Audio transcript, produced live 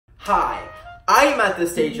Hi, I am at the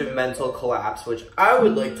stage of mental collapse, which I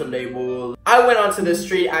would like to label. I went onto the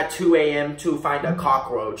street at 2 a.m. to find a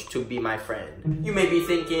cockroach to be my friend. You may be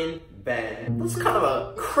thinking, Ben, that's kind of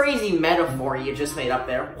a crazy metaphor you just made up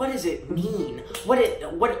there. What does it mean?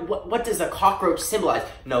 What does a cockroach symbolize?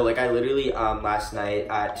 No, like I literally last night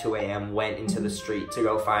at 2 a.m. went into the street to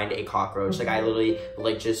go find a cockroach. Like I literally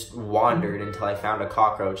like just wandered until I found a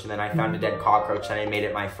cockroach, and then I found a dead cockroach and I made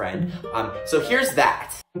it my friend. So here's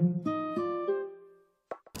that. Okay,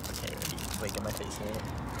 ready? Wait, get my face in it.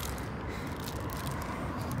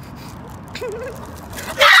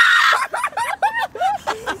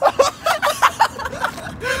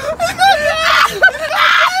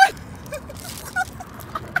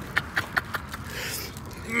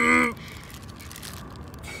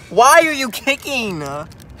 Why are you kicking?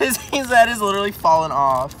 His head is literally falling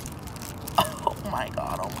off. Oh my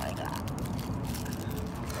god, oh my god.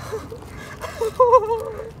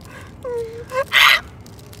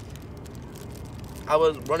 I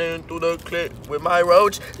was running through the clip with my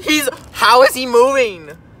roach. How is he moving?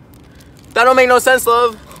 That don't make no sense,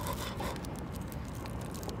 love.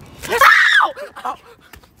 Ow! Ow!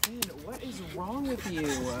 Dude, what is wrong with you?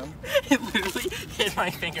 It literally hit my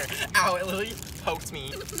finger. Ow, it literally poked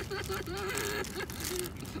me.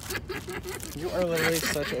 You are literally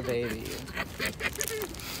such a baby.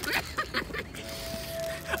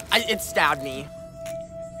 It stabbed me.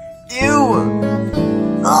 Ew!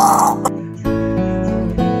 Oh.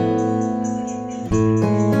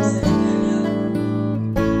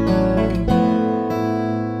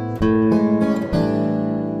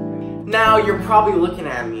 Now you're probably looking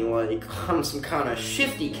at me like I'm some kind of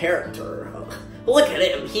shifty character. Look at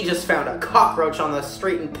him, he just found a cockroach on the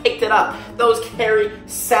street and picked it up. Those carry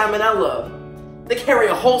salmonella. They carry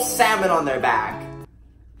a whole salmon on their back.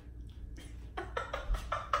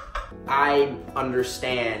 I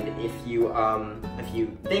understand if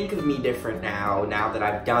you think of me different now that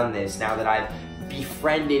I've done this, now that I've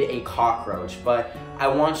befriended a cockroach, but I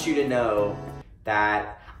want you to know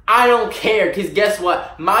that I don't care, because guess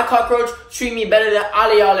what? My cockroach treat me better than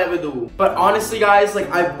all y'all ever do. But honestly, guys, like,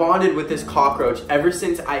 I've bonded with this cockroach ever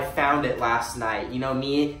since I found it last night. You know,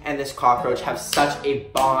 me and this cockroach have such a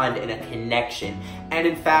bond and a connection. And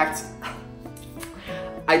in fact,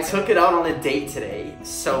 I took it out on a date today.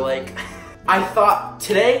 So, like, I thought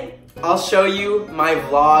today I'll show you my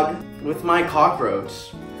vlog with my cockroach,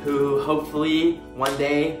 who hopefully one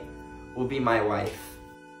day will be my wife.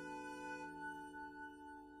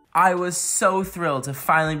 I was so thrilled to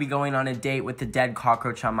finally be going on a date with the dead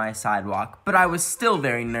cockroach on my sidewalk, but I was still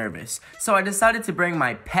very nervous, so I decided to bring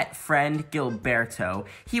my pet friend, Gilberto.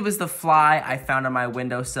 He was the fly I found on my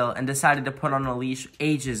windowsill and decided to put on a leash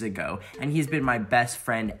ages ago, and he's been my best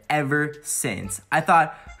friend ever since. I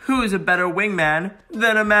thought, who is a better wingman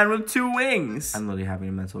than a man with two wings? I'm literally having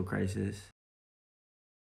a mental crisis.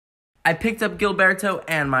 I picked up Gilberto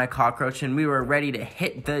and my cockroach, and we were ready to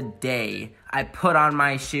hit the day. I put on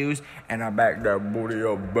my shoes, and I backed that booty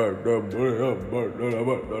up, back that booty up, back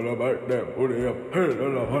that booty up.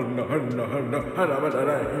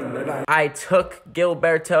 I took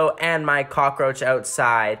Gilberto and my cockroach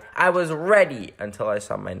outside. I was ready until I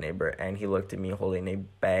saw my neighbor, and he looked at me holding a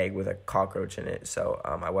bag with a cockroach in it. So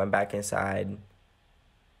I went back inside, and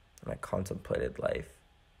I contemplated life.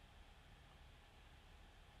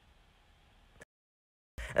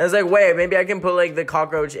 And I was like, wait, maybe I can put, like, the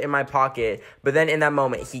cockroach in my pocket. But then in that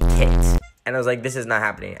moment, he kicked. And I was like, this is not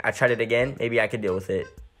happening. I tried it again. Maybe I could deal with it.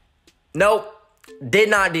 Nope. Did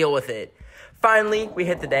not deal with it. Finally, we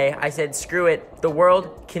hit the day. I said, screw it. The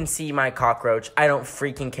world can see my cockroach. I don't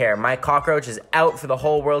freaking care. My cockroach is out for the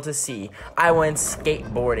whole world to see. I went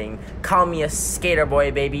skateboarding. Call me a skater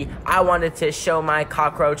boy, baby. I wanted to show my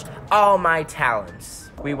cockroach all my talents.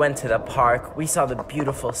 We went to the park, we saw the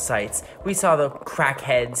beautiful sights, we saw the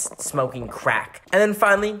crackheads smoking crack. And then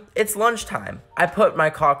finally, it's lunchtime. I put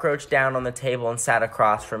my cockroach down on the table and sat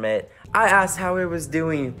across from it. I asked how it was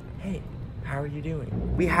doing. Hey, how are you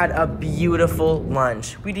doing? We had a beautiful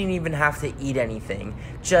lunch. We didn't even have to eat anything.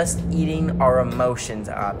 Just eating our emotions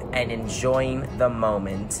up and enjoying the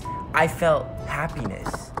moment. I felt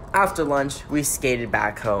happiness. After lunch, we skated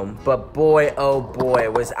back home, but boy, oh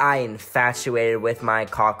boy, was I infatuated with my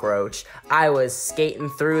cockroach. I was skating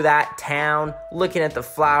through that town, looking at the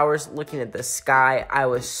flowers, looking at the sky. I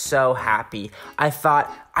was so happy. I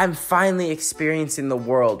thought, I'm finally experiencing the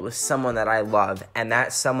world with someone that I love, and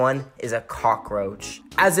that someone is a cockroach.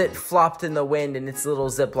 As it flopped in the wind in its little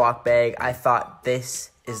Ziploc bag, I thought,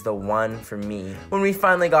 this is the one for me. When we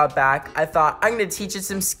finally got back, I thought I'm gonna teach it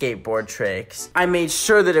some skateboard tricks. I made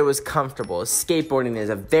sure that it was comfortable. Skateboarding is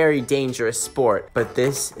a very dangerous sport, but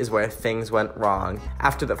this is where things went wrong.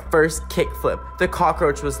 After the first kickflip, the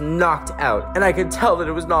cockroach was knocked out, and I could tell that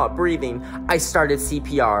it was not breathing. I started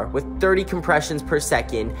CPR with 30 compressions per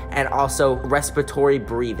second and also respiratory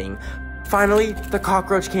breathing. Finally, the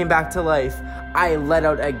cockroach came back to life. I let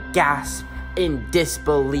out a gasp in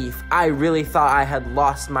disbelief. I really thought I had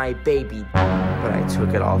lost my baby, but I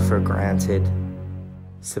took it all for granted.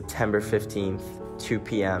 September 15th, 2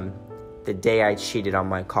 p.m., the day I cheated on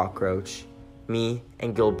my cockroach. Me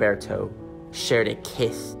and Gilberto shared a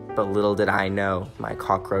kiss, but little did I know my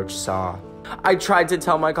cockroach saw. I tried to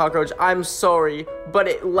tell my cockroach I'm sorry, but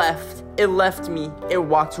it left. It left me. It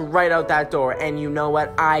walked right out that door, and you know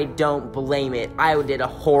what? I don't blame it. I did a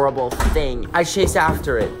horrible thing. I chased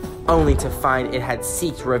after it, only to find it had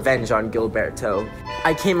seeked revenge on Gilberto.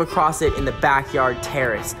 I came across it in the backyard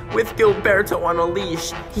terrace with Gilberto on a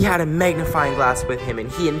leash. He had a magnifying glass with him,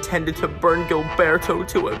 and he intended to burn Gilberto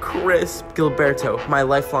to a crisp. Gilberto, my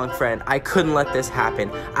lifelong friend, I couldn't let this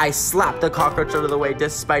happen. I slapped the cockroach out of the way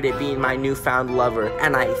despite it being my newfound lover,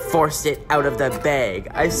 and I forced it out of the bag.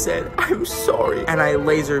 I said, I'm sorry, and I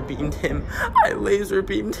laser beamed him. I laser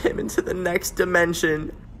beamed him into the next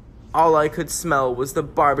dimension. All I could smell was the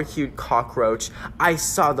barbecued cockroach. I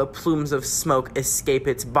saw the plumes of smoke escape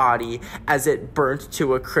its body as it burnt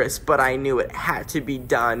to a crisp, but I knew it had to be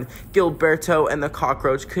done. Gilberto and the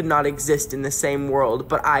cockroach could not exist in the same world,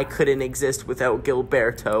 but I couldn't exist without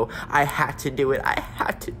Gilberto. I had to do it. I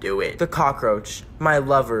had to do it. The cockroach, my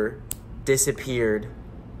lover, disappeared.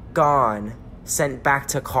 Gone. Sent back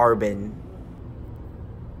to carbon.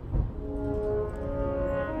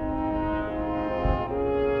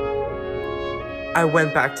 I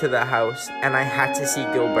went back to the house, and I had to see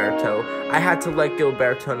Gilberto. I had to let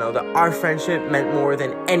Gilberto know that our friendship meant more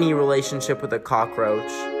than any relationship with a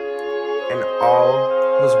cockroach. And all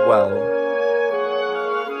was well.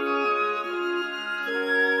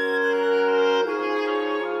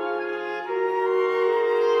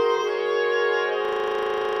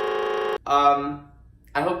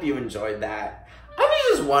 I hope you enjoyed that. I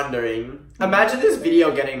was just wondering, imagine this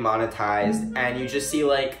video getting monetized, and you just see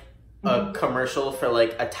like a commercial for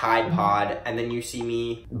like a Tide Pod, and then you see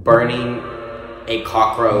me burning a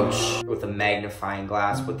cockroach with a magnifying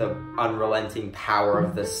glass with the unrelenting power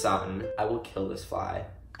of the sun. I will kill this fly.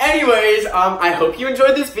 Anyways, I hope you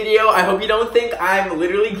enjoyed this video. I hope you don't think I'm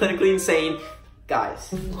literally clinically insane.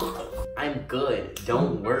 Guys, I'm good.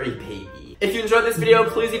 Don't worry, baby. If you enjoyed this video,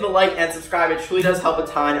 please leave a like and subscribe. It truly does help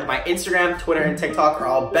a ton. My Instagram, Twitter, and TikTok are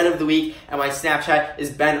all Ben of the Week, and my Snapchat is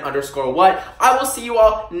Ben_what. I will see you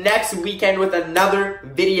all next weekend with another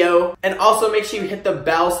video. And also make sure you hit the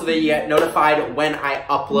bell so that you get notified when I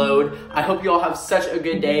upload. I hope you all have such a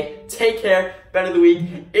good day. Take care. Ben of the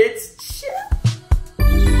Week. It's chill.